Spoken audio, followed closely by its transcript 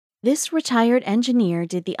This retired engineer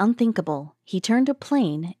did the unthinkable. He turned a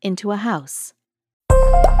plane into a house.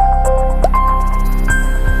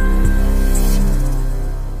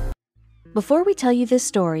 Before we tell you this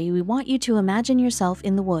story, we want you to imagine yourself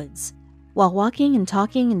in the woods. While walking and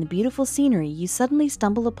talking in the beautiful scenery, you suddenly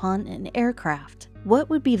stumble upon an aircraft.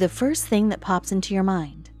 What would be the first thing that pops into your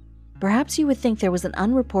mind? Perhaps you would think there was an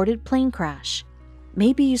unreported plane crash.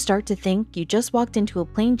 Maybe you start to think you just walked into a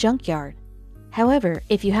plane junkyard. However,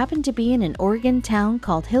 if you happen to be in an Oregon town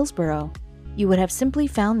called Hillsboro, you would have simply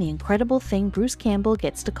found the incredible thing Bruce Campbell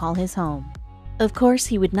gets to call his home. Of course,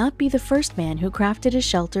 he would not be the first man who crafted a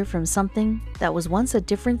shelter from something that was once a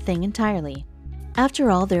different thing entirely. After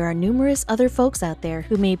all, there are numerous other folks out there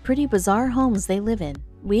who made pretty bizarre homes they live in.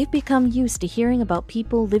 We've become used to hearing about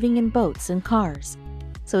people living in boats and cars,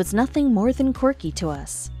 so it's nothing more than quirky to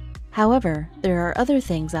us. However, there are other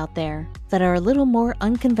things out there that are a little more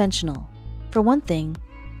unconventional. For one thing,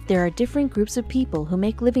 there are different groups of people who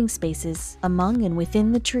make living spaces among and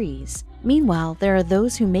within the trees. Meanwhile, there are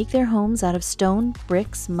those who make their homes out of stone,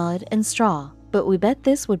 bricks, mud, and straw. But we bet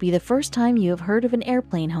this would be the first time you have heard of an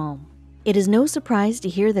airplane home. It is no surprise to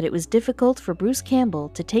hear that it was difficult for Bruce Campbell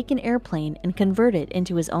to take an airplane and convert it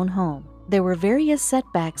into his own home. There were various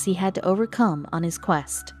setbacks he had to overcome on his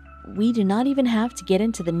quest. We do not even have to get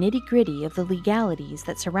into the nitty-gritty of the legalities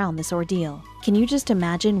that surround this ordeal. Can you just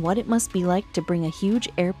imagine what it must be like to bring a huge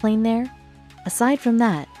airplane there? Aside from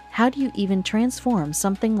that, how do you even transform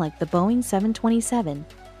something like the Boeing 727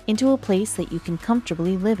 into a place that you can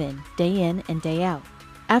comfortably live in and day out?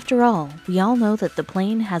 After all, we all know that the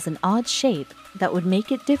plane has an odd shape that would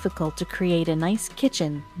make it difficult to create a nice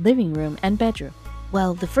kitchen, living room, and bedroom.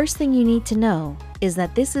 Well, the first thing you need to know is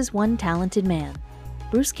that this is one talented man.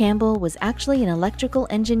 Bruce Campbell was actually an electrical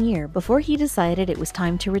engineer before he decided it was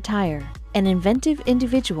time to retire. An inventive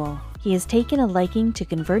individual, he has taken a liking to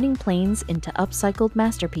converting planes into upcycled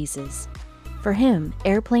masterpieces. For him,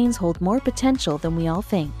 airplanes hold more potential than we all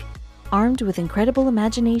think. Armed with incredible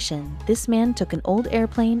imagination, this man took an old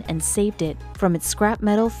airplane and saved it from its scrap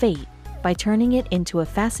metal fate by turning it into a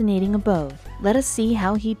fascinating abode. Let us see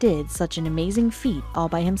how he did such an amazing feat all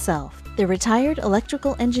by himself. The retired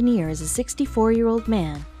electrical engineer is a 64-year-old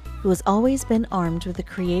man who has always been armed with a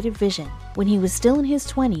creative vision. When he was still in his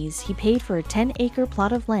 20s, he paid for a 10-acre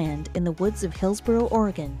plot of land in the woods of Hillsboro,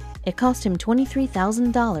 Oregon. It cost him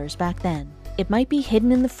 $23,000 back then. It might be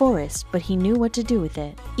hidden in the forest, but he knew what to do with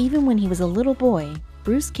it. Even when he was a little boy,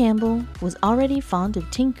 Bruce Campbell was already fond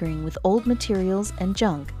of tinkering with old materials and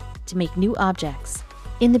junk to make new objects.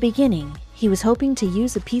 In the beginning, he was hoping to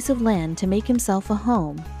use a piece of land to make himself a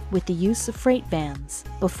home with the use of freight vans.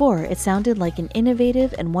 Before, it sounded like an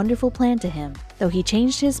innovative and wonderful plan to him, though he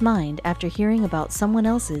changed his mind after hearing about someone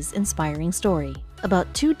else's inspiring story.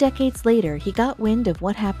 About 2 decades later, he got wind of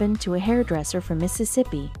what happened to a hairdresser from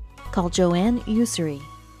Mississippi called Joanne Ussery.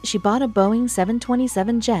 She bought a Boeing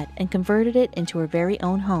 727 jet and converted it into her very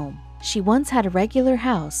own home. She once had a regular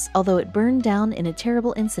house, although it burned down in a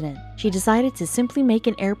terrible incident. She decided to simply make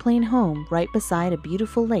an airplane home right beside a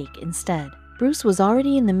beautiful lake instead. Bruce was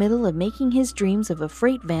already in the middle of making his dreams of a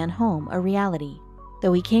freight van home a reality,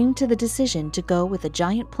 though he came to the decision to go with a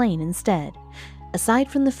giant plane instead. Aside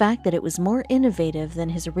from the fact that it was more innovative than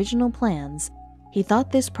his original plans, he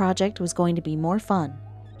thought this project was going to be more fun.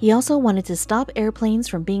 He also wanted to stop airplanes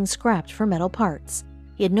from being scrapped for metal parts.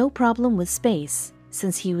 He had no problem with space,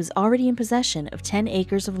 since he was already in possession of 10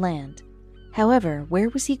 acres of land. However, where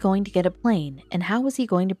was he going to get a plane, and how was he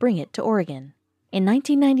going to bring it to Oregon? In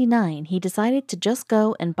 1999, he decided to just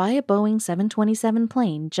go and buy a Boeing 727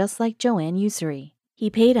 plane just like Joanne Ussery. He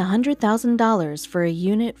paid $100,000 for a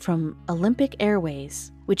unit from Olympic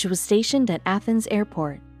Airways, which was stationed at Athens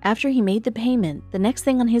Airport. After he made the payment, the next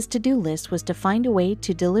thing on his to-do list was to find a way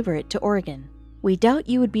to deliver it to Oregon. We doubt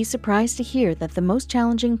you would be surprised to hear that the most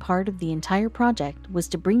challenging part of the entire project was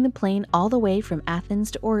to bring the plane all the way from Athens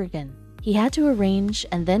to Oregon. He had to arrange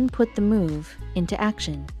and then put the move into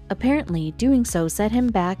action. Apparently, doing so set him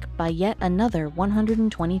back by yet another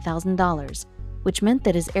 $120,000, which meant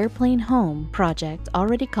that his airplane home project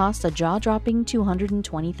already cost a jaw-dropping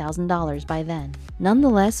 $220,000 by then.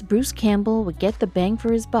 Nonetheless, Bruce Campbell would get the bang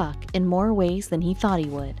for his buck in more ways than he thought he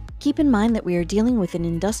would. Keep in mind that we are dealing with an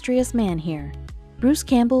industrious man here. Bruce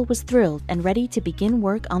Campbell was thrilled and ready to begin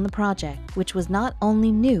work on the project, which was not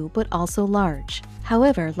only new but also large.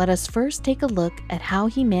 However, let us first take a look at how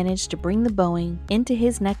he managed to bring the Boeing into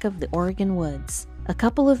his neck of the Oregon woods. A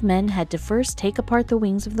couple of men had to first take apart the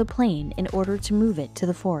wings of the plane in order to move it to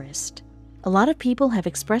the forest. A lot of people have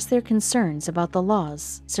expressed their concerns about the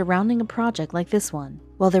laws surrounding a project like this one.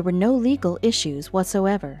 While there were no legal issues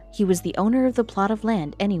whatsoever, he was the owner of the plot of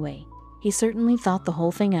land anyway. He certainly thought the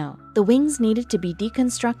whole thing out. The wings needed to be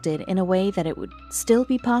deconstructed in a way that it would still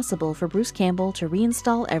be possible for Bruce Campbell to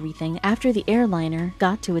reinstall everything after the airliner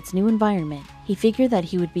got to its new environment. He figured that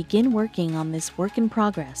he would begin working on this work in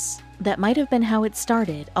progress. That might have been how it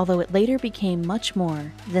started, although it later became much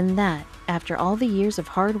more than that after all the years of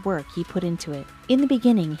hard work he put into it. In the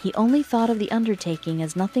beginning, he only thought of the undertaking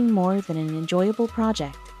as nothing more than an enjoyable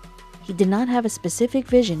project. He did not have a specific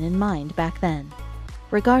vision in mind back then.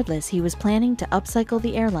 Regardless, he was planning to upcycle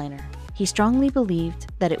the airliner. He strongly believed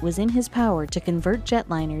that it was in his power to convert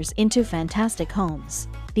jetliners into fantastic homes.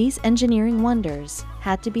 These engineering wonders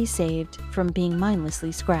had to be saved from being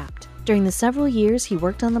mindlessly scrapped. During the several years he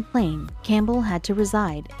worked on the plane, Campbell had to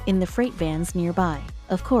reside in the freight vans nearby.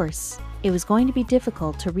 Of course, it was going to be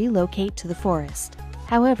difficult to relocate to the forest.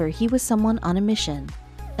 However, he was someone on a mission,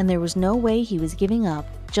 and there was no way he was giving up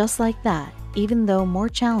just like that, even though more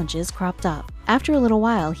challenges cropped up. After a little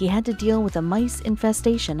while, he had to deal with a mice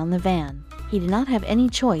infestation on the van. He did not have any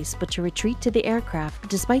choice but to retreat to the aircraft,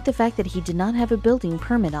 despite the fact that he did not have a building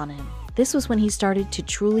permit on him. This was when he started to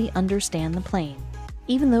truly understand the plane.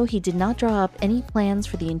 Even though he did not draw up any plans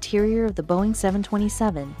for the interior of the Boeing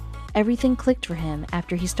 727, everything clicked for him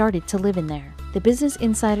after he started to live in there. The Business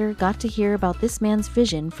Insider got to hear about this man's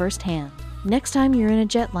vision firsthand. Next time you're in a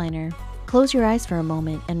jetliner, close your eyes for a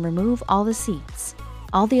moment and remove all the seats,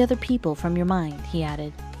 all the other people from your mind, he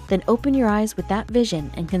added. Then open your eyes with that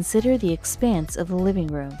vision and consider the expanse of the living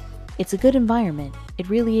room. It's a good environment, it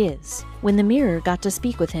really is. When the Mirror got to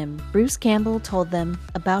speak with him, Bruce Campbell told them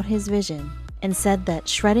about his vision and said that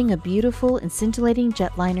shredding a beautiful and scintillating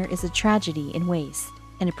jetliner is a tragedy in waste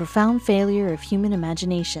and a profound failure of human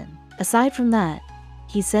imagination. Aside from that,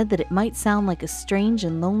 he said that it might sound like a strange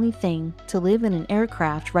and lonely thing to live in an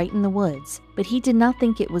aircraft right in the woods, but he did not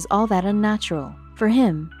think it was all that unnatural. For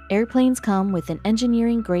him, airplanes come with an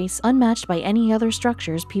engineering grace unmatched by any other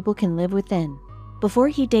structures people can live within. Before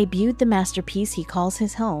he debuted the masterpiece he calls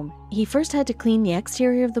his home, he first had to clean the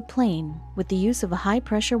exterior of the plane with the use of a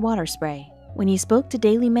high-pressure water spray. When he spoke to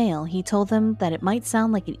Daily Mail, he told them that it might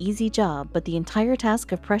sound like an easy job, but the entire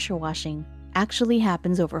task of pressure washing actually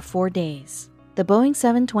happens over 4 days. The Boeing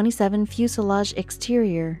 727 fuselage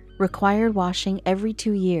exterior required washing every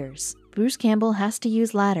 2 years. Bruce Campbell has to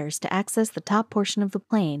use ladders to access the top portion of the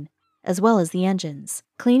plane, as well as the engines.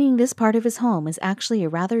 Cleaning this part of his home is actually a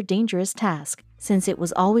rather dangerous task, since it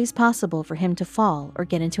was always possible for him to fall or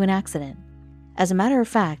get into an accident. As a matter of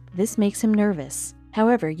fact, this makes him nervous.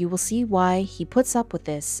 However, you will see why he puts up with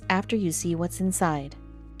this after you see what's inside.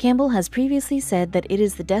 Campbell has previously said that it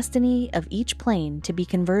is the destiny of each plane to be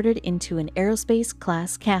converted into an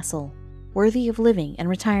aerospace-class castle, worthy of living and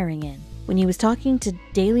retiring in. When he was talking to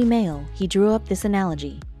Daily Mail, he drew up this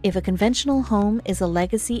analogy. If a conventional home is a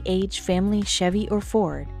legacy-age family Chevy or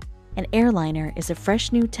Ford, an airliner is a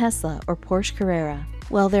fresh new Tesla or Porsche Carrera.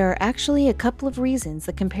 Well, there are actually a couple of reasons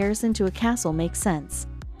the comparison to a castle makes sense.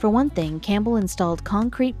 For one thing, Campbell installed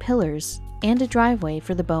concrete pillars and a driveway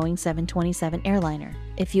for the Boeing 727 airliner.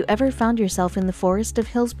 If you ever found yourself in the forest of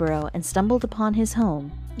Hillsborough and stumbled upon his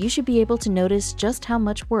home, you should be able to notice just how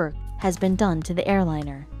much work has been done to the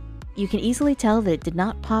airliner. You can easily tell that it did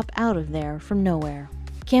not pop out of there from nowhere.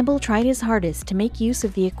 Campbell tried his hardest to make use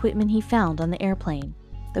of the equipment he found on the airplane,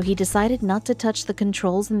 though he decided not to touch the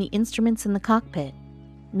controls and the instruments in the cockpit.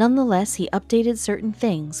 Nonetheless, he updated certain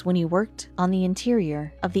things when he worked on the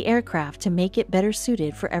interior of the aircraft to make it better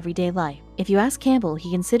suited for everyday life. If you ask Campbell,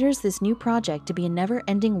 he considers this new project to be a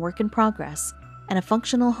never-ending work in progress and a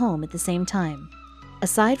functional home at the same time.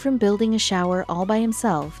 Aside from building a shower all by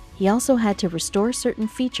himself, he also had to restore certain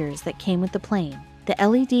features that came with the plane. The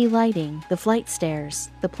LED lighting, the flight stairs,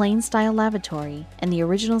 the plane-style lavatory, and the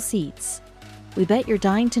original seats. We bet you're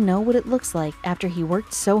dying to know what it looks like after he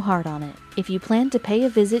worked so hard on it. If you plan to pay a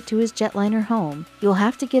visit to his jetliner home, you'll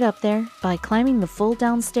have to get up there by climbing the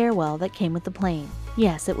fold-down stairwell that came with the plane.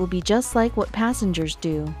 Yes, it will be just like what passengers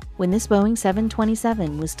do when this Boeing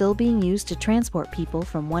 727 was still being used to transport people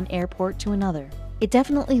from one airport to another. It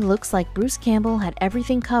definitely looks like Bruce Campbell had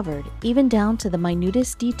everything covered, even down to the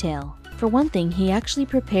minutest detail. For one thing, he actually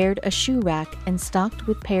prepared a shoe rack and stocked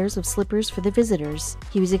with pairs of slippers for the visitors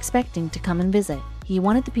he was expecting to come and visit. He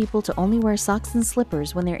wanted the people to only wear socks and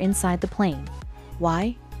slippers when they're inside the plane.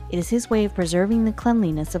 Why? It is his way of preserving the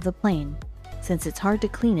cleanliness of the plane, since it's hard to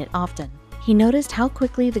clean it often. He noticed how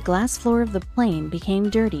quickly the glass floor of the plane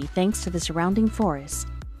became dirty thanks to the surrounding forest.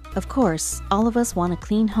 Of course, all of us want a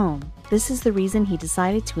clean home. This is the reason he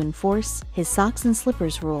decided to enforce his socks and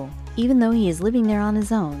slippers rule. Even though he is living there on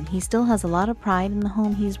his own, he still has a lot of pride in the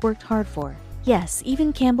home he's worked hard for. Yes,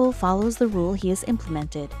 even Campbell follows the rule he has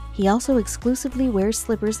implemented. He also exclusively wears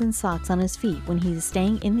slippers and socks on his feet when he is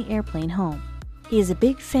staying in the airplane home. He is a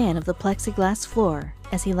big fan of the plexiglass floor,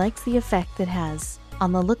 as he likes the effect it has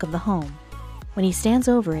on the look of the home. When he stands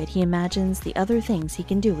over it, he imagines the other things he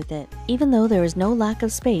can do with it. Even though there is no lack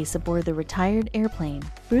of space aboard the retired airplane,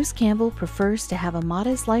 Bruce Campbell prefers to have a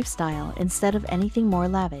modest lifestyle instead of anything more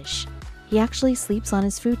lavish. He actually sleeps on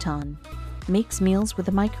his futon, makes meals with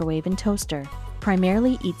a microwave and toaster,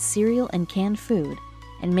 primarily eats cereal and canned food,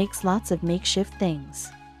 and makes lots of makeshift things.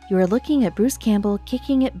 You are looking at Bruce Campbell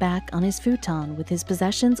kicking it back on his futon with his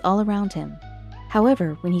possessions all around him.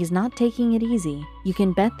 However, when he's not taking it easy, you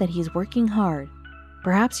can bet that he's working hard.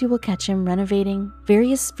 Perhaps you will catch him renovating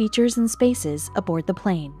various features and spaces aboard the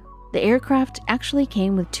plane. The aircraft actually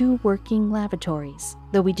came with 2 working lavatories,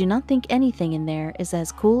 though we do not think anything in there is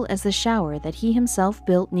as cool as the shower that he himself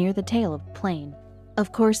built near the tail of the plane.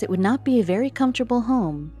 Of course, it would not be a very comfortable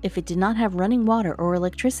home if it did not have running water or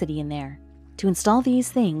electricity in there. To install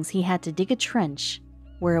these things, he had to dig a trench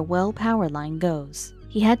where a well power line goes.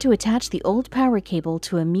 He had to attach the old power cable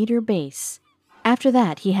to a meter base. After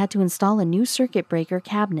that, he had to install a new circuit breaker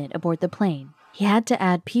cabinet aboard the plane. He had to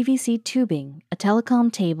add PVC tubing, a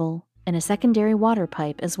telecom table, and a secondary water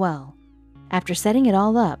pipe as well. After setting it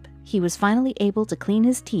all up, he was finally able to clean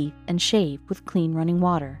his teeth and shave with clean running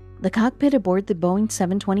water. The cockpit aboard the Boeing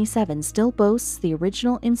 727 still boasts the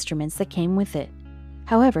original instruments that came with it.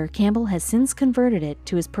 However, Campbell has since converted it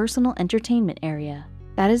to his personal entertainment area.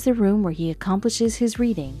 That is the room where he accomplishes his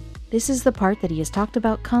reading. This is the part that he has talked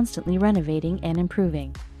about constantly renovating and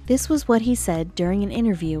improving. This was what he said during an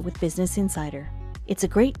interview with Business Insider. "It's a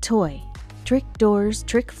great toy. Trick doors,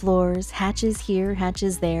 trick floors, hatches here,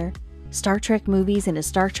 hatches there, Star Trek movies in a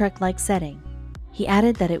Star Trek-like setting." He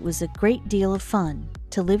added that it was a great deal of fun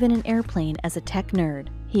to live in an airplane as a tech nerd.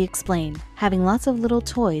 He explained, "Having lots of little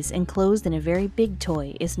toys enclosed in a very big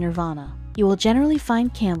toy is nirvana." You will generally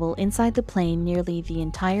find Campbell inside the plane nearly the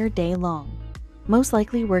entire day long, most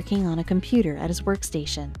likely working on a computer at his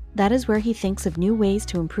workstation. That is where he thinks of new ways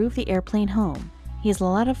to improve the airplane home. He has a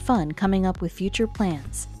lot of fun coming up with future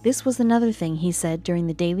plans. This was another thing he said during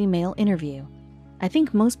the Daily Mail interview. "I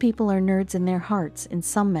think most people are nerds in their hearts in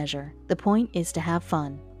some measure. The point is to have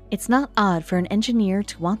fun." It's not odd for an engineer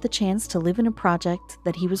to want the chance to live in a project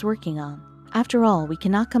that he was working on. After all, we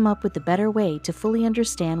cannot come up with a better way to fully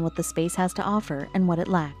understand what the space has to offer and what it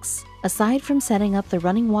lacks. Aside from setting up the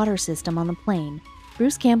running water system on the plane,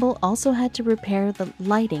 Bruce Campbell also had to repair the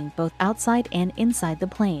lighting both outside and inside the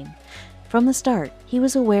plane. From the start, he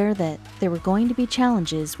was aware that there were going to be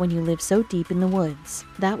challenges when you live so deep in the woods.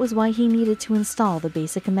 That was why he needed to install the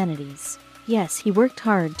basic amenities. Yes, he worked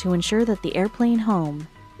hard to ensure that the airplane home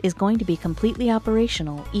is going to be completely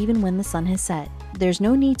operational even when the sun has set. There's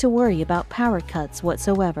no need to worry about power cuts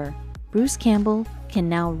whatsoever. Bruce Campbell can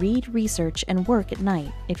now read, research, and work at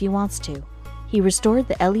night if he wants to. He restored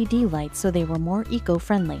the LED lights so they were more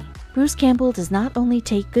eco-friendly. Bruce Campbell does not only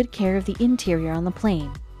take good care of the interior on the plane,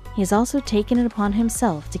 he has also taken it upon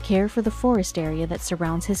himself to care for the forest area that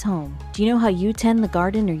surrounds his home. Do you know how you tend the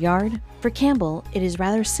garden or yard? For Campbell, it is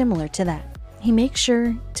rather similar to that. He makes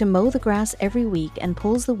sure to mow the grass every week and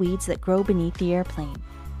pulls the weeds that grow beneath the airplane.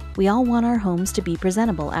 We all want our homes to be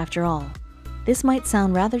presentable after all. This might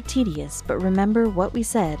sound rather tedious, but remember what we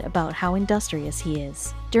said about how industrious he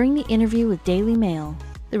is. During the interview with Daily Mail,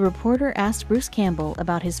 the reporter asked Bruce Campbell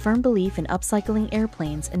about his firm belief in upcycling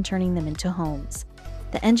airplanes and turning them into homes.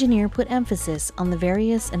 The engineer put emphasis on the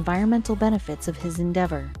various environmental benefits of his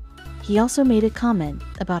endeavor. He also made a comment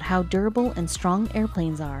about how durable and strong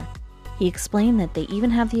airplanes are. He explained that they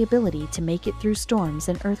even have the ability to make it through storms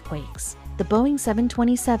and earthquakes. The Boeing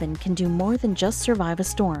 727 can do more than just survive a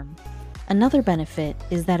storm. Another benefit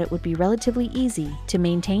is that it would be relatively easy to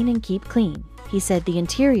maintain and keep clean. He said the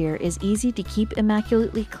interior is easy to keep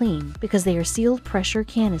immaculately clean because they are sealed pressure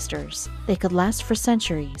canisters. They could last for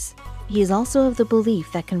centuries. He is also of the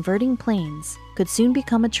belief that converting planes could soon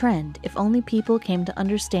become a trend if only people came to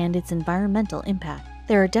understand its environmental impact.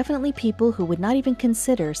 There are definitely people who would not even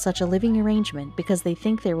consider such a living arrangement because they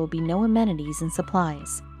think there will be no amenities and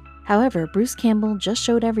supplies. However, Bruce Campbell just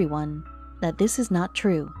showed everyone that this is not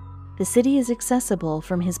true. The city is accessible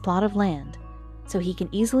from his plot of land, so he can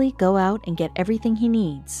easily go out and get everything he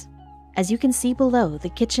needs. As you can see below, the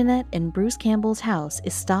kitchenette in Bruce Campbell's house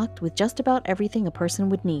is stocked with just about everything a person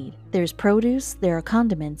would need. There's produce, there are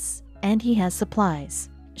condiments, and he has supplies.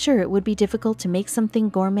 Sure, it would be difficult to make something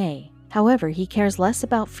gourmet. However, he cares less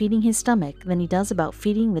about feeding his stomach than he does about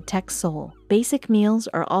feeding the tech's soul. Basic meals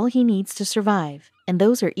are all he needs to survive, and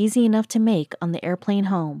those are easy enough to make on the airplane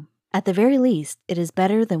home. At the very least, it is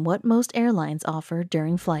better than what most airlines offer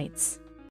during flights.